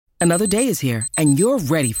Another day is here, and you're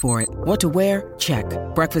ready for it. What to wear? Check.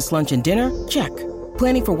 Breakfast, lunch, and dinner? Check.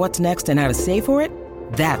 Planning for what's next and how to save for it?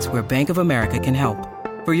 That's where Bank of America can help.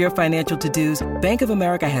 For your financial to-dos, Bank of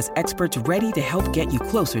America has experts ready to help get you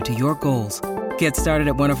closer to your goals. Get started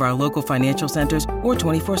at one of our local financial centers or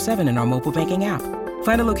 24/7 in our mobile banking app.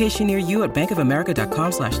 Find a location near you at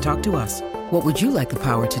bankofamerica.com/talktous. What would you like the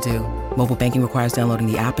power to do? Mobile banking requires downloading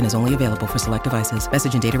the app and is only available for select devices.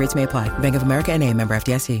 Message and data rates may apply. Bank of America N.A., member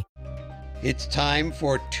FDIC. It's time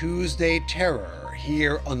for Tuesday Terror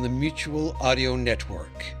here on the Mutual Audio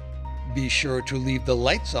Network. Be sure to leave the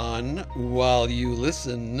lights on while you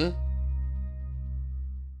listen.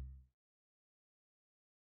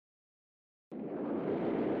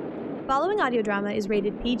 Following audio drama is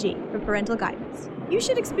rated PG for parental guidance. You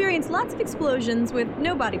should experience lots of explosions with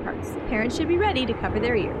no body parts. Parents should be ready to cover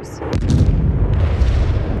their ears. They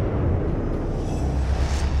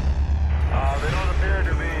don't appear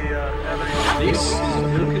to be This is a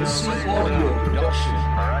Lucas Audio production,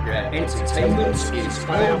 where entertainment is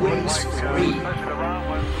always free. Hit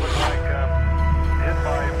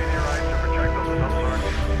by meteorites or projectiles of some sort.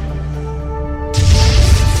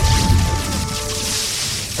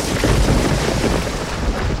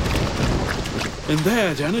 And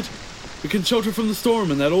there, Janet. We can shelter from the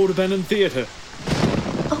storm in that old abandoned theater.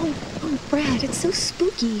 Oh, Brad, it's so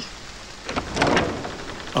spooky.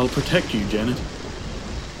 I'll protect you, Janet.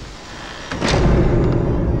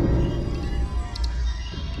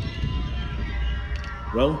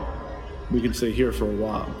 Well, we can stay here for a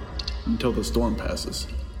while, until the storm passes.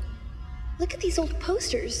 Look at these old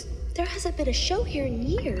posters. There hasn't been a show here in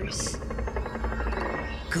years.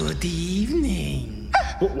 Good evening.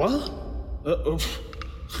 What?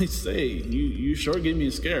 I say, you sure gave me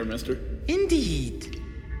a scare, mister. Indeed.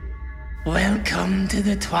 Welcome to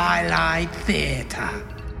the Twilight Theater.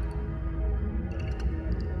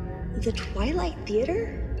 The Twilight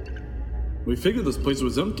Theater? We figured this place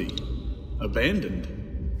was empty. Abandoned.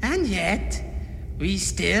 And yet, we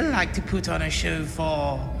still like to put on a show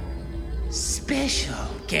for special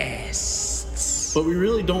guests. But we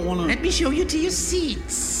really don't want to... Let me show you to your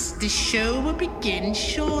seats. The show will begin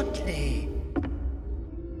shortly.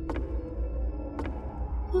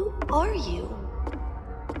 Who are you?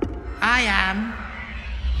 I am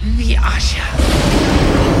the usher.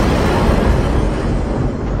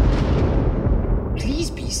 Please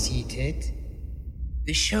be seated.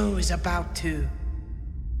 The show is about to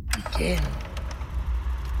begin.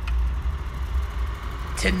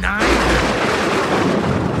 Tonight...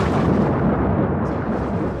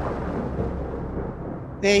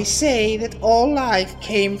 They say that all life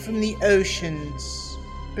came from the oceans.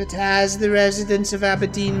 But as the residents of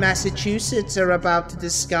Aberdeen, Massachusetts are about to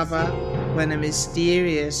discover when a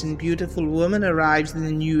mysterious and beautiful woman arrives in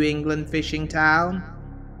the New England fishing town,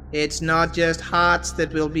 it's not just hearts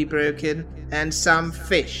that will be broken, and some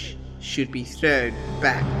fish should be thrown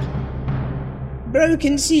back.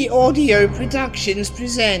 Broken Sea Audio Productions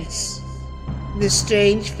presents The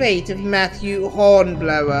Strange Fate of Matthew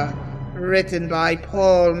Hornblower, written by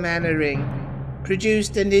Paul Mannering,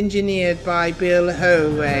 produced and engineered by Bill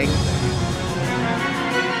Howeg.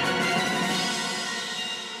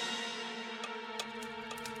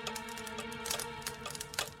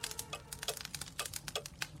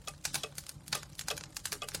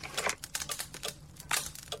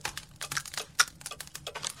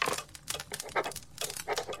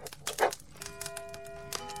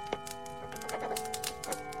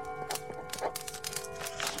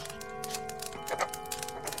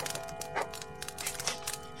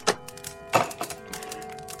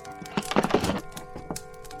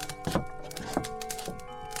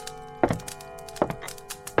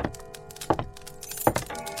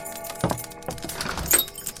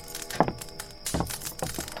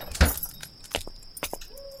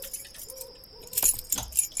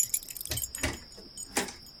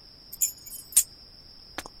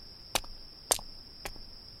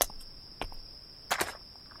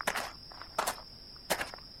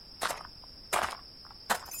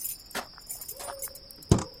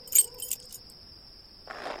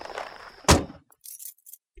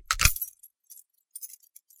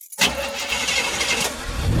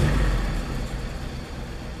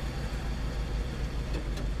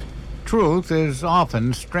 Truth is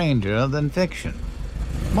often stranger than fiction.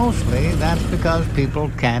 Mostly that's because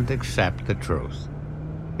people can't accept the truth.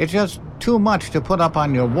 It's just too much to put up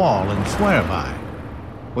on your wall and swear by.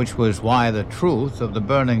 Which was why the truth of the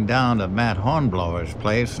burning down of Matt Hornblower's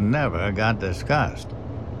place never got discussed.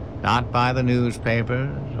 Not by the newspapers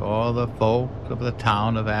or the folk of the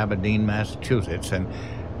town of Aberdeen, Massachusetts, and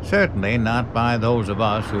certainly not by those of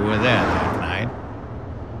us who were there that night.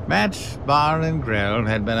 Matt's Bar and Grill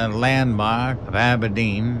had been a landmark of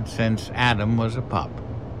Aberdeen since Adam was a pup.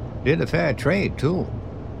 Did a fair trade, too.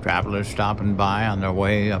 Travelers stopping by on their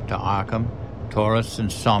way up to Arkham, tourists in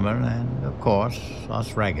summer, and, of course,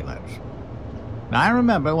 us regulars. Now, I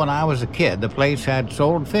remember when I was a kid, the place had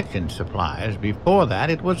sold fiction supplies. Before that,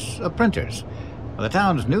 it was a printer's. The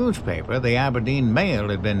town's newspaper, the Aberdeen Mail,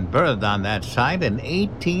 had been birthed on that site in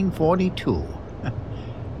 1842.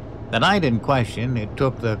 The night in question, it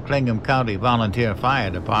took the Clingham County Volunteer Fire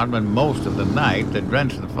Department most of the night to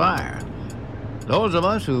drench the fire. Those of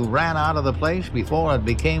us who ran out of the place before it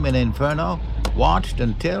became an inferno watched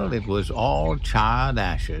until it was all charred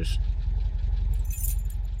ashes.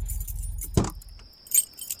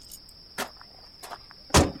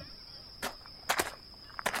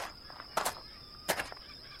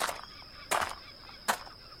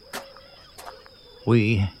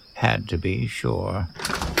 We had to be sure.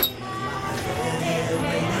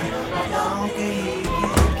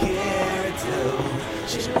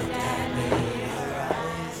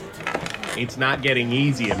 It's not getting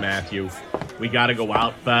easier, Matthew. We gotta go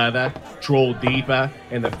out further, troll deeper,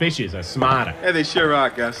 and the fishes are smarter. Yeah, they sure are,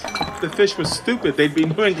 Gus. If the fish was stupid, they'd be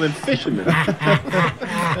New England fishermen.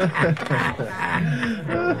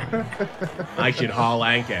 I should haul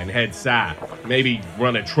anchor and head south. Maybe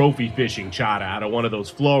run a trophy fishing charter out of one of those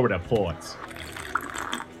Florida ports.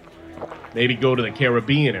 Maybe go to the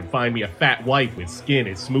Caribbean and find me a fat wife with skin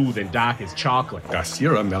as smooth and dark as chocolate. Gus,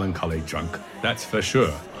 you're a melancholy drunk, that's for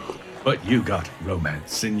sure. But you got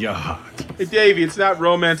romance in your heart. Hey, Davey, it's not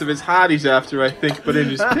romance of his heart he's after, I think, but in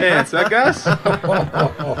his pants, huh, Gus?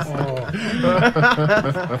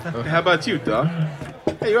 How about you, Doc?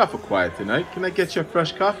 Hey, you're awful quiet tonight. Can I get you a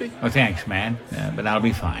fresh coffee? Oh, thanks, man, but I'll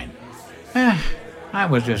be fine. I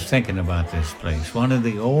was just thinking about this place, one of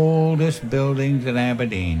the oldest buildings in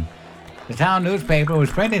Aberdeen. The town newspaper was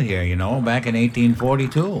printed here, you know, back in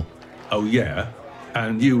 1842. Oh, yeah?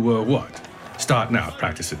 And you were what? Starting out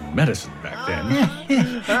practicing medicine back then.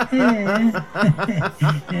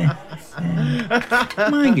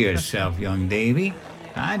 Mind yourself, young Davy.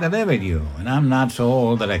 I delivered you, and I'm not so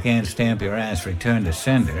old that I can't stamp your ass return to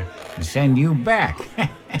sender and send you back.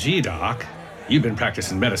 Gee, Doc, you've been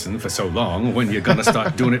practicing medicine for so long, when you're gonna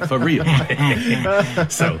start doing it for real?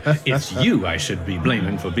 So, it's you I should be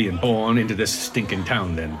blaming for being born into this stinking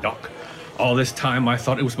town then, Doc. All this time I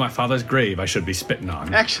thought it was my father's grave I should be spitting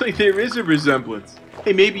on. Actually, there is a resemblance.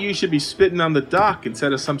 Hey, maybe you should be spitting on the dock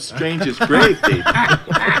instead of some stranger's grave, Davey.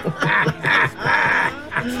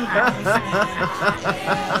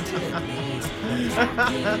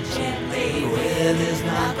 With his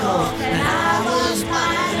knuckles, and I was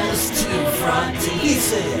minus 2 front teeth. He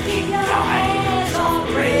said, "Keep your hands on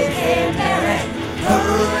red-haired Mary." Her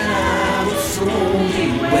and I was slowly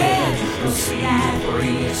wed. We'll see you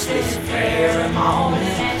breeze this very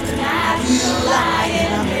morning. Tonight we'll lie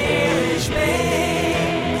in a marriage bed.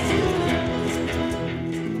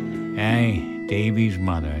 Hey, Davy's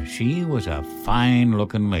mother, she was a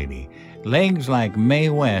fine-looking lady. Legs like Mae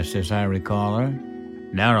West, as I recall her.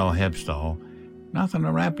 Narrow hips, though. Nothing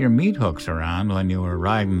to wrap your meat hooks around when you were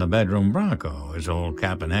riding the bedroom bronco, as old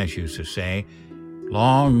Capanesh used to say.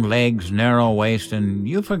 Long legs, narrow waist, and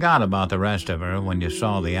you forgot about the rest of her when you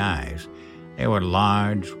saw the eyes. They were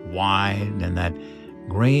large, wide, and that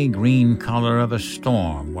gray-green color of a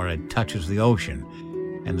storm where it touches the ocean,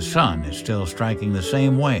 and the sun is still striking the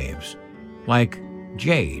same waves, like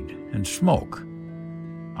jade and smoke.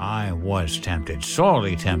 I was tempted,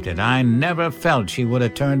 sorely tempted. I never felt she would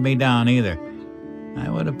have turned me down either. I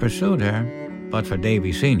would have pursued her, but for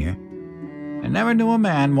Davy Sr. I never knew a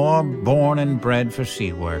man more born and bred for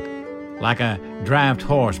sea work, like a draft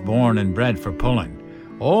horse born and bred for pulling.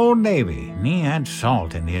 Old Davy, he had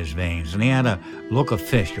salt in his veins, and he had a look of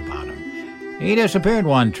fish about him. He disappeared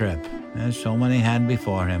one trip, as so many had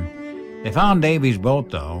before him. They found Davy's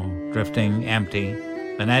boat, though, drifting empty,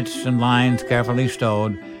 the nets and lines carefully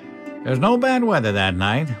stowed. There was no bad weather that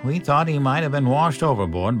night. We thought he might have been washed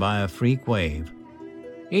overboard by a freak wave.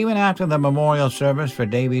 Even after the memorial service for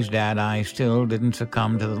Davy's dad, I still didn't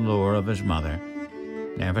succumb to the lure of his mother.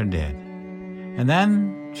 Never did. And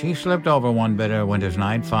then she slipped over one bitter winter's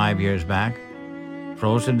night 5 years back,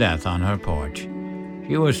 froze to death on her porch.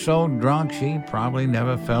 She was so drunk she probably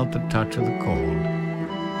never felt the touch of the cold.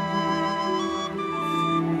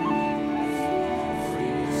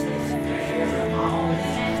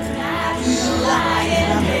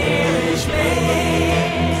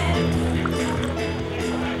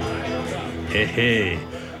 Hey,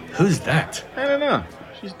 who's that? I don't know.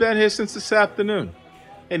 She's been here since this afternoon.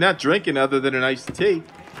 Hey, not drinking other than an iced tea.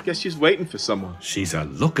 Guess she's waiting for someone. She's a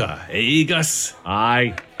looker, eh, Gus?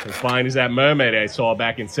 Aye, As fine as that mermaid I saw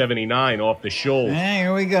back in '79 off the shoals.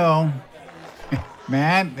 Here we go.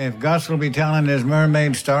 Matt, if Gus will be telling his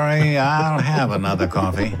mermaid story, I'll have another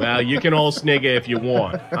coffee. Well, you can all snigger if you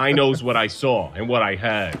want. I knows what I saw and what I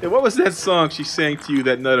heard. Hey, what was that song she sang to you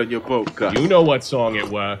that night on your boat, Gus? You know what song it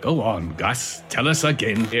were. Go on, Gus. Tell us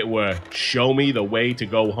again. It were Show Me the Way to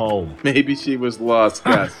Go Home. Maybe she was lost,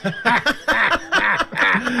 Gus.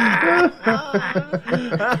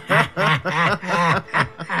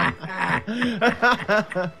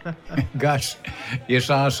 Gus, you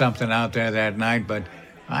saw something out there that night, but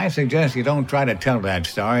I suggest you don't try to tell that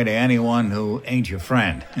story to anyone who ain't your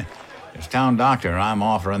friend. As town doctor, I'm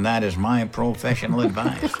offering that as my professional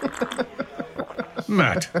advice.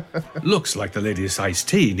 Matt, looks like the lady's iced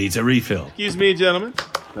tea needs a refill. Excuse me, gentlemen,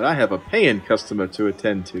 but I have a paying customer to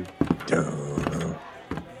attend to.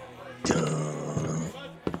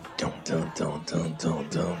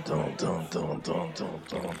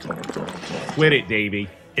 Quit it, Davey.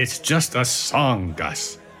 It's just a song,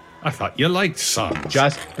 Gus. I thought you liked songs.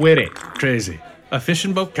 Just quit it. Crazy. A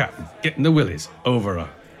fishing boat captain getting the willies over a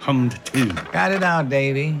hummed tune. Got it out,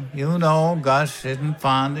 Davy. You know Gus isn't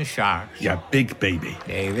fond of sharks. Ya big baby.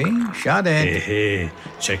 Davy, shut it. Hey,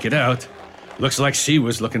 check it out. Looks like she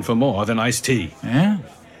was looking for more than iced tea. Yeah?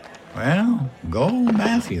 Well, go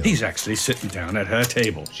Matthew. He's actually sitting down at her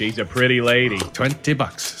table. She's a pretty lady.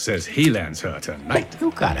 $20 says he lands her tonight.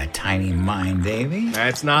 You got a tiny mind, Davy.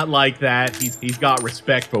 That's not like that. He's got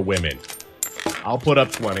respect for women. I'll put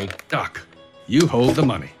up 20. Doc, you hold the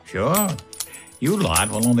money. Sure. You lot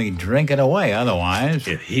will only drink it away otherwise.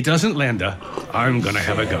 If he doesn't land her, I'm gonna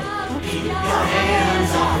have a go. Keep your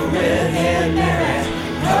hands on redhead Mary.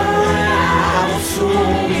 Her and I will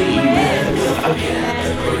soon be wed. We'll forget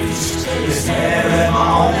the priest. This very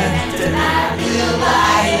morning, tonight we'll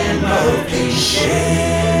lie in Murphy's shed.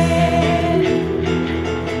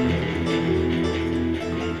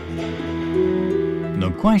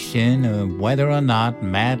 The question of whether or not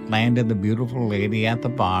Matt landed the beautiful lady at the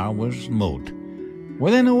bar was moot.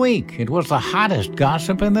 Within a week, it was the hottest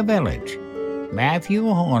gossip in the village. Matthew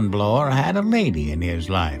Hornblower had a lady in his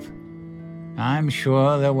life. I'm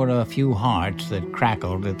sure there were a few hearts that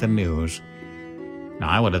crackled at the news.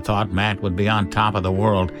 I would have thought Matt would be on top of the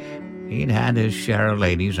world. He'd had his share of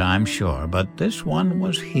ladies, I'm sure, but this one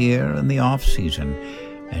was here in the off-season,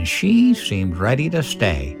 and she seemed ready to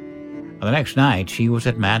stay. The next night, she was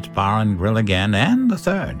at Matt's bar and grill again, and the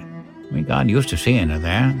third. We got used to seeing her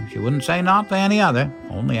there. She wouldn't say naught to any other,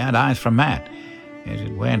 only had eyes for Matt. As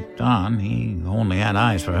it went on, he only had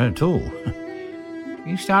eyes for her, too.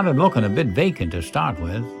 He started looking a bit vacant to start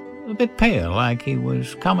with, a bit pale, like he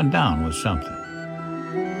was coming down with something.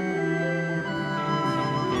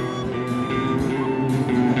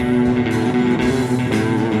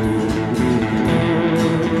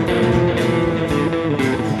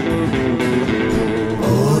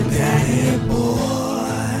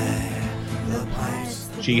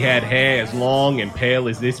 She had hair as long and pale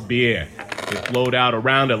as this beer. It flowed out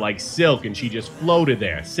around her like silk, and she just floated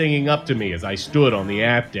there, singing up to me as I stood on the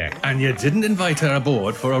aft deck. And you didn't invite her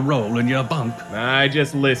aboard for a roll in your bunk? I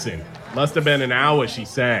just listened. Must have been an hour she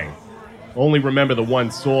sang. Only remember the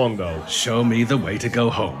one song, though. Show me the way to go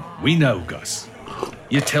home. We know, Gus.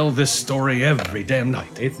 You tell this story every damn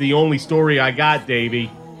night. It's the only story I got, Davy,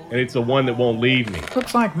 and it's the one that won't leave me.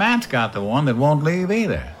 Looks like Matt's got the one that won't leave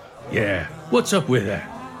either. Yeah, what's up with her?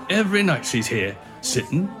 Every night she's here,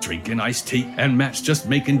 sitting, drinking iced tea, and Matt's just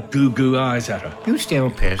making goo-goo eyes at her. You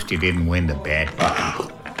still pissed you didn't win the bet?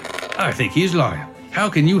 I think he's lying. How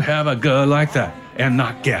can you have a girl like that and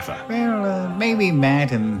not gaff her? Well, maybe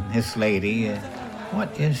Matt and this lady.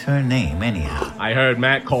 What is her name, anyhow? I heard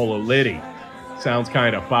Matt call her Liddy. Sounds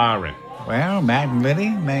kind of foreign. Well, Matt and Liddy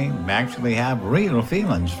may actually have real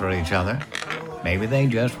feelings for each other. Maybe they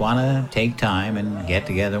just want to take time and get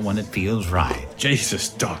together when it feels right. Jesus,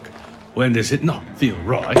 Doc. When does it not feel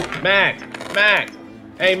right? Matt!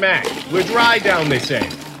 Hey, Matt, we're dry down this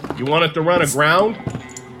end. You want us to run aground?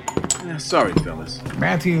 Sorry, fellas.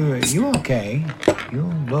 Matthew, you okay?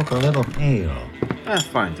 You look a little pale.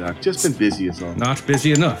 Fine, Doc. Just been busy is all. Not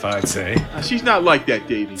busy enough, I'd say. She's not like that,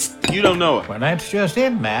 Davy. You don't know her. Well, that's just it,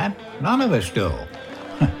 Matt. None of us do.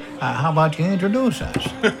 How about you introduce us?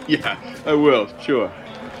 Yeah, I will, sure.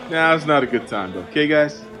 Now's not a good time, though. Okay,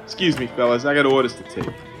 guys? Excuse me, fellas. I got orders to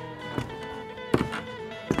take.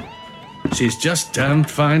 She's just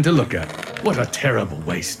damned fine to look at. What a terrible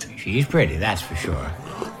waste. She's pretty, that's for sure.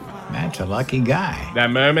 Matt's a lucky guy.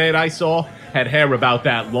 That mermaid I saw had hair about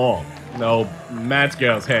that long. No, Matt's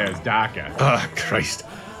girl's hair is darker. Ah, Christ.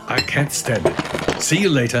 I can't stand it. See you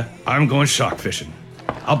later. I'm going shark fishing.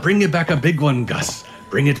 I'll bring you back a big one, Gus.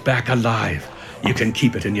 Bring it back alive. You can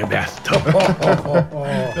keep it in your bathtub.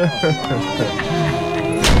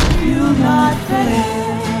 You're not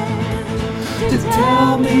there to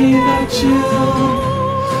tell me that you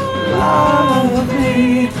love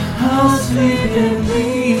me. I'll sleep in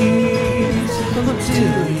peace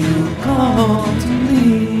until you come to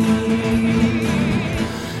me.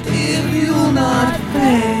 If you're not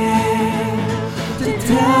there to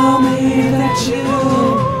tell me that you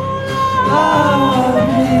love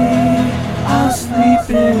me, I'll sleep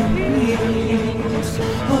in peace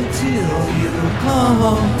until you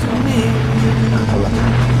come to me.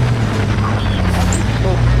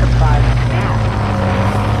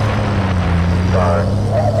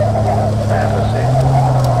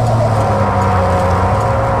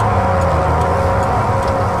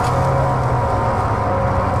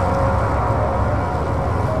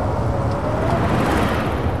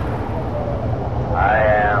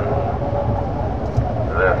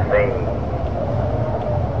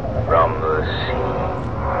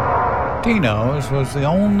 Tino's was the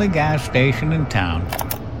only gas station in town.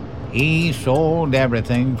 He sold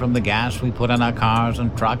everything from the gas we put in our cars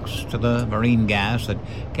and trucks to the marine gas that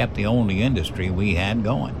kept the only industry we had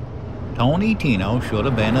going. Tony Tino should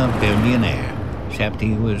have been a billionaire, except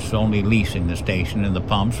he was only leasing the station and the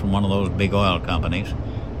pumps from one of those big oil companies.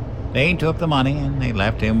 They took the money and they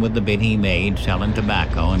left him with the bit he made selling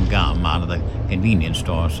tobacco and gum out of the convenience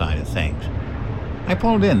store side of things. I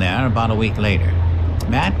pulled in there about a week later.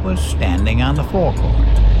 Matt was standing on the forecourt.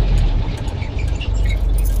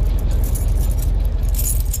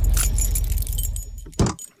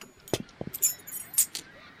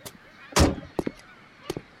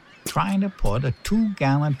 Trying to put a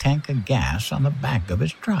 2-gallon tank of gas on the back of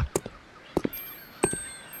his truck.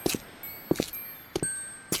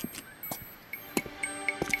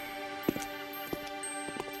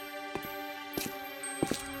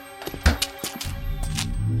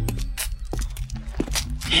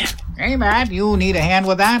 Hey, Matt, you need a hand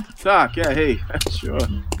with that? Doc, yeah, hey, sure.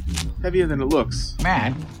 Heavier than it looks.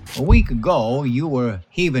 Matt, a week ago, you were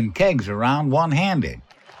heaving kegs around one-handed.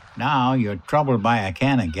 Now you're troubled by a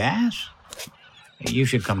can of gas? You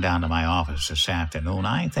should come down to my office this afternoon.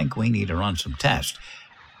 I think we need to run some tests.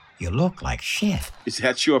 You look like shit. Is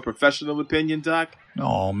that your professional opinion, Doc?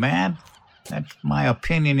 No, Matt. That's my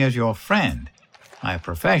opinion as your friend. My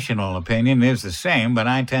professional opinion is the same, but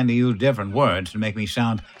I tend to use different words to make me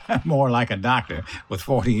sound more like a doctor with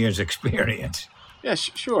 40 years' experience. Yeah,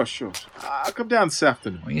 sure. I'll come down this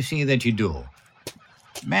afternoon. Well, you see that you do.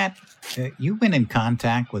 Matt, you've been in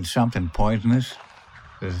contact with something poisonous?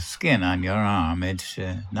 The skin on your arm, it's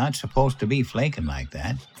not supposed to be flaking like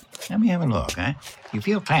that. Let me have a look, huh? You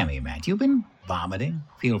feel clammy, Matt. You've been vomiting?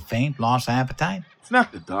 Feel faint, lost appetite? It's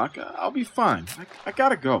not the Doc. I'll be fine. I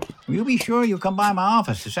gotta go. Will you be sure you come by my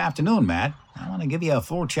office this afternoon, Matt? I want to give you a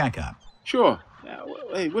full checkup. Sure. Yeah,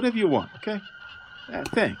 hey, whatever you want, okay? Yeah,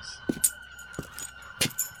 thanks.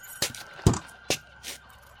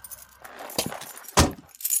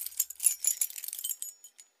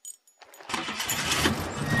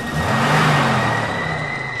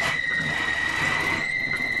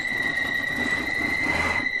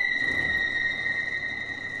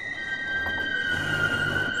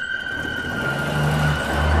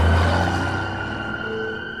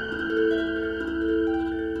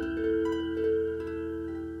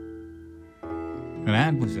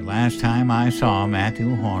 That was the last time I saw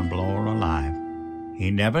Matthew Hornblower alive. He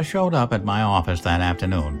never showed up at my office that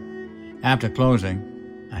afternoon. After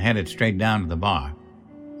closing, I headed straight down to the bar.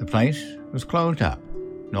 The place was closed up.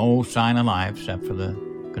 No sign of life except for the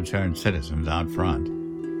concerned citizens out front.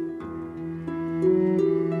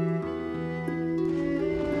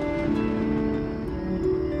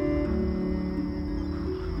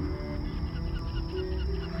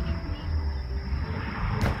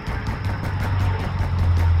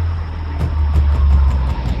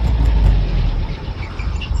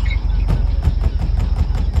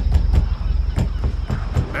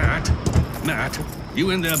 You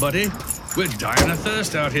in there, buddy? We're dying of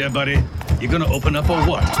thirst out here, buddy. You gonna open up or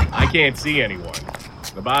what? I can't see anyone.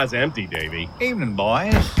 The bar's empty, Davey. Evening,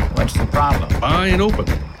 boys. What's the problem? Bar ain't open.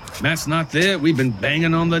 Matt's not there. We've been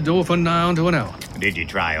banging on the door for nigh on to an hour. Did you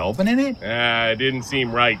try opening it? It didn't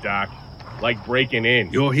seem right, Doc. Like breaking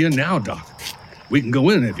in. You're here now, Doc. We can go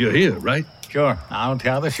in if you're here, right? Sure. I'll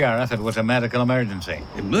tell the sheriff it was a medical emergency.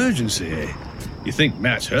 Emergency, eh? You think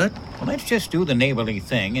Matt's hurt? Well, let's just do the neighborly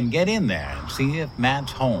thing and get in there and see if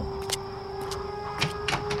Matt's home.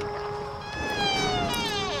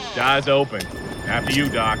 Door's open. After you,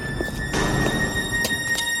 Doc.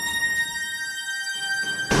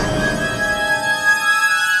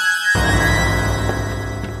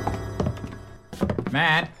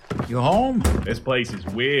 Matt, you home? This place is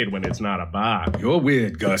weird when it's not a bar. You're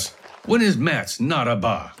weird, Gus. When is Matt's not a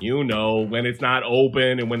bar? You know, when it's not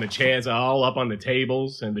open and when the chairs are all up on the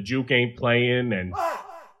tables and the juke ain't playing and...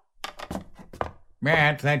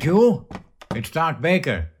 Matt, that you? It's Doc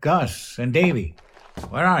Baker, Gus, and Davy.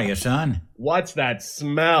 Where are you, son? What's that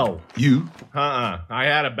smell? You? I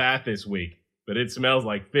had a bath this week, but it smells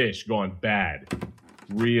like fish gone bad.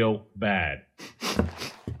 Real bad.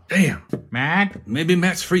 Damn. Matt? Maybe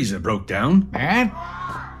Matt's freezer broke down. Matt?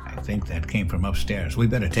 I think that came from upstairs. We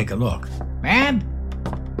better take a look. Matt?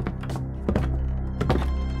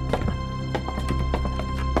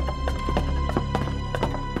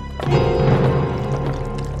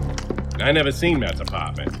 I never seen Matt's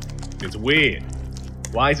apartment. It's weird.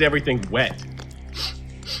 Why is everything wet?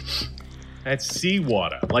 That's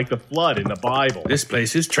seawater, like the flood in the Bible. This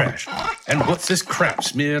place is trash. And what's this crap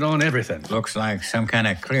smeared on everything? Looks like some kind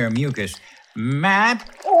of clear mucus. Matt?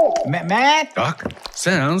 Matt? Doc,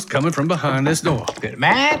 sounds coming from behind this door.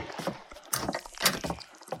 Matt?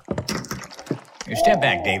 You step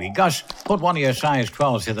back, Davy. Gus, put one of your size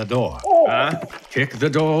 12s to the door. Huh? Kick the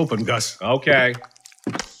door open, Gus. Okay.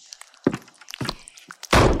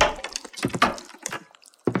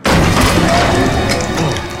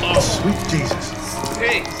 Sweet Jesus.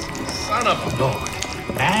 Hey, son of a Lord.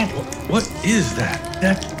 Matt? What is that?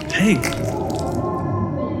 That tank?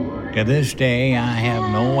 To this day, I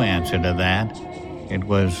have no answer to that. It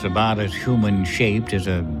was about as human-shaped as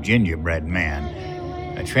a gingerbread man.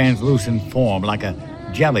 A translucent form like a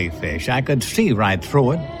jellyfish. I could see right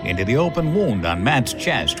through it, into the open wound on Matt's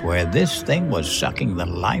chest, where this thing was sucking the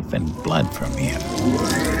life and blood from him.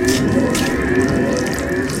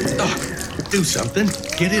 Do something.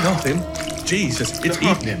 Get it off him. Jesus, it's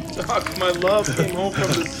eating him. Doc, my love came home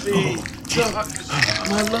from the sea. Doc,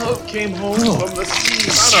 my love came home from the sea.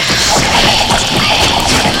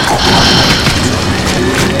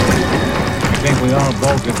 I think we all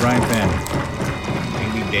bolted right then.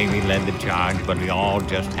 Maybe Davy led the charge, but we all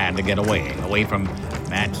just had to get away from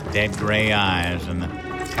Matt's dead gray eyes and the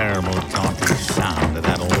terrible taunting sound of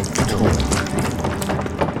that old tune.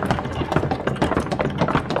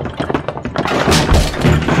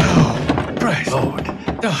 Lord.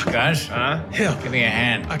 Doc. Gus? Help. Give me a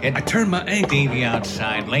hand. I turned my ankle. Davy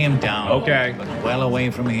outside. Lay him down. Okay. But well away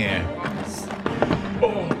from here.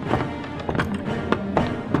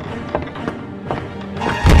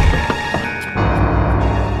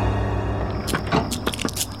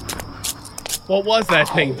 What was that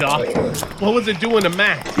thing, Doc? What was it doing to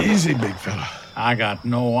Matt? Easy, big fella. I got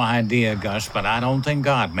no idea, Gus, but I don't think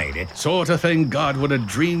God made it. Sort of thing God would have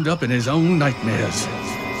dreamed up in his own nightmares.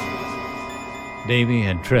 Davy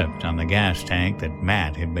had tripped on the gas tank that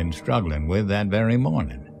Matt had been struggling with that very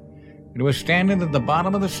morning. It was standing at the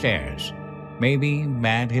bottom of the stairs. Maybe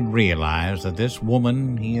Matt had realized that this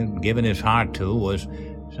woman he had given his heart to was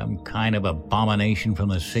some kind of abomination from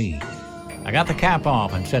the sea. I got the cap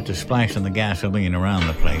off and set to splashing the gasoline around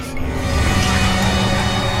the place.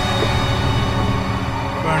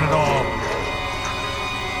 Burn it all.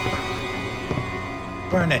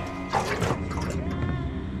 Burn it.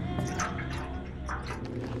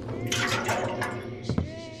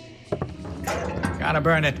 Gotta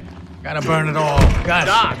burn it. Gotta burn it all. Gus.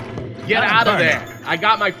 Doc, get out of there. I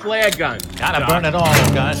got my flare gun. Gotta burn it all,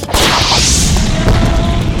 Gus.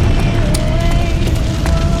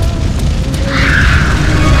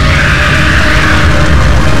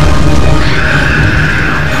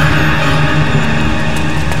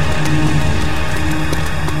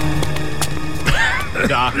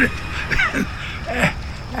 Doc.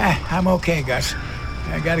 I'm okay, Gus.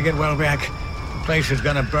 I gotta get well back. The place is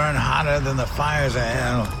gonna burn hotter than the fires of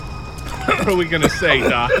hell. What are we gonna say,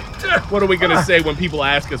 Doc? What are we gonna say when people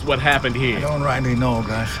ask us what happened here? I don't rightly know,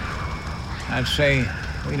 Gus. I'd say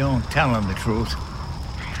we don't tell them the truth.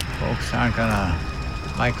 Folks aren't gonna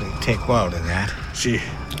likely take well to that. She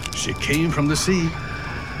came from the sea.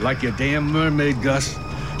 Like your damn mermaid, Gus.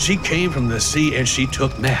 She came from the sea and she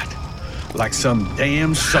took Matt. Like some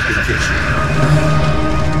damn sucking fish.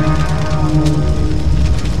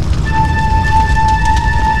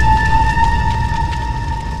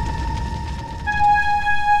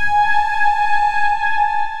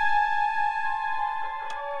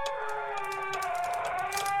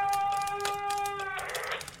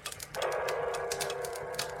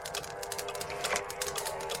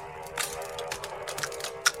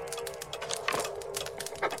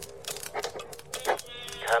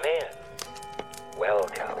 Come in.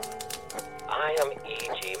 Welcome. I am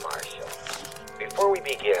E.G. Marshall. Before we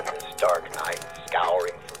begin this dark night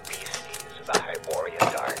scouring for beasties of the Hyborian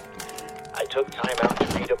dark, I took time out to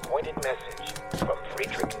read a pointed message from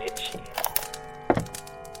Friedrich Nietzsche.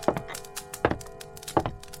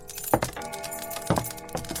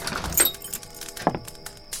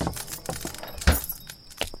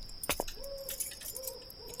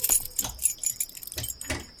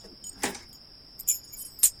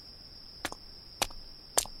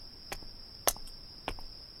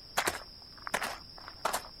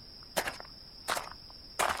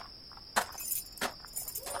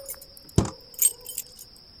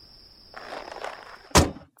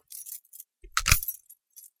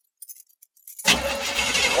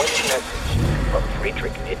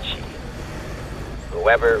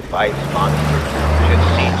 Whoever fights monsters should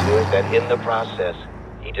see to it that in the process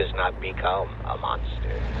he does not become a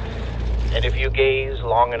monster. And if you gaze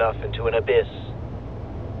long enough into an abyss,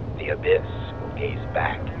 the abyss will gaze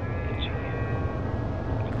back into you.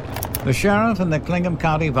 The sheriff and the Clingham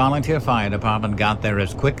County Volunteer Fire Department got there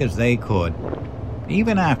as quick as they could.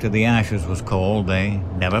 Even after the ashes was cold, they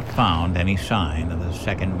never found any sign of the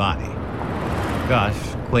second body.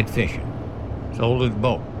 Gus quit fishing, sold his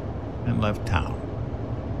boat, and left town.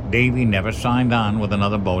 Davy never signed on with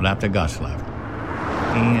another boat after Gus left.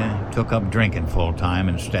 He took up drinking full-time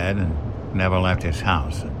instead and never left his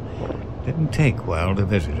house. And didn't take well to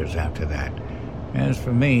visitors after that. As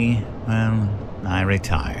for me, well, I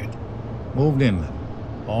retired. Moved inland,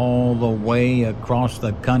 all the way across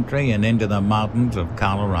the country and into the mountains of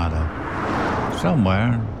Colorado.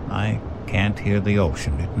 Somewhere I can't hear the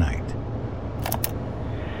ocean at night.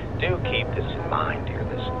 Do keep this in mind, dear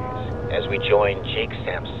listeners, as we join Jake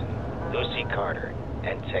Sampson, Lucy Carter,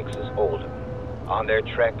 and Texas Oldham on their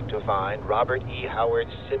trek to find Robert E.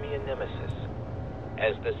 Howard's simian nemesis,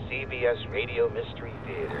 as the CBS Radio Mystery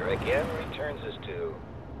Theater again returns us to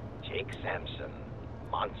Jake Sampson,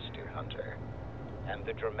 Monster Hunter, and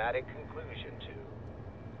the dramatic conclusion to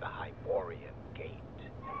the Hyborian Gate.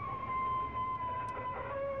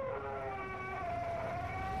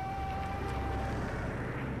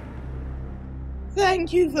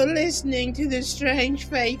 Thank you for listening to The Strange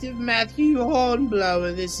Fate of Matthew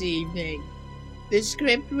Hornblower this evening. The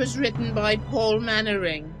script was written by Paul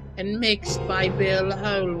Mannering and mixed by Bill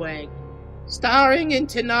Holweg. Starring in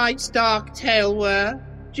tonight's dark tale were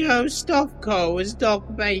Joe Stofko as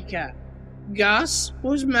Doc Baker, Gus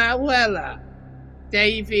was Matt Weller,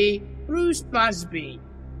 Davy Bruce Busby,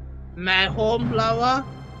 Matt Hornblower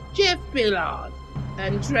Jeff Billard,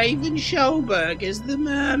 and Draven Schoberg as the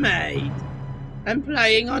Mermaid. And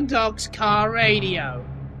playing on Doc's car radio,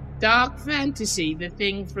 Dark Fantasy, The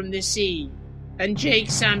Thing from the Sea, and Jake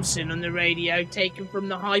Sampson on the radio taken from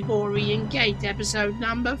the Hyborian Gate, episode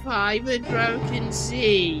number 5 at Broken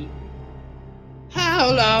Sea.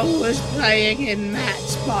 Howler was playing in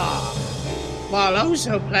Matt's bar, while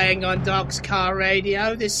also playing on Doc's car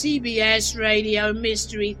radio, the CBS Radio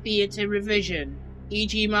Mystery Theater revision.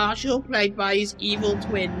 E.G. Marshall played by his evil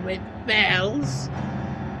twin with bells.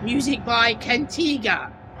 Music by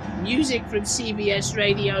Cantiga. Music from CBS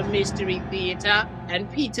Radio Mystery Theater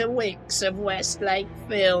and Peter Wicks of Westlake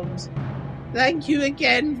Films. Thank you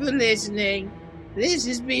again for listening. This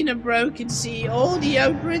has been a Broken Sea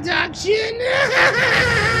audio production.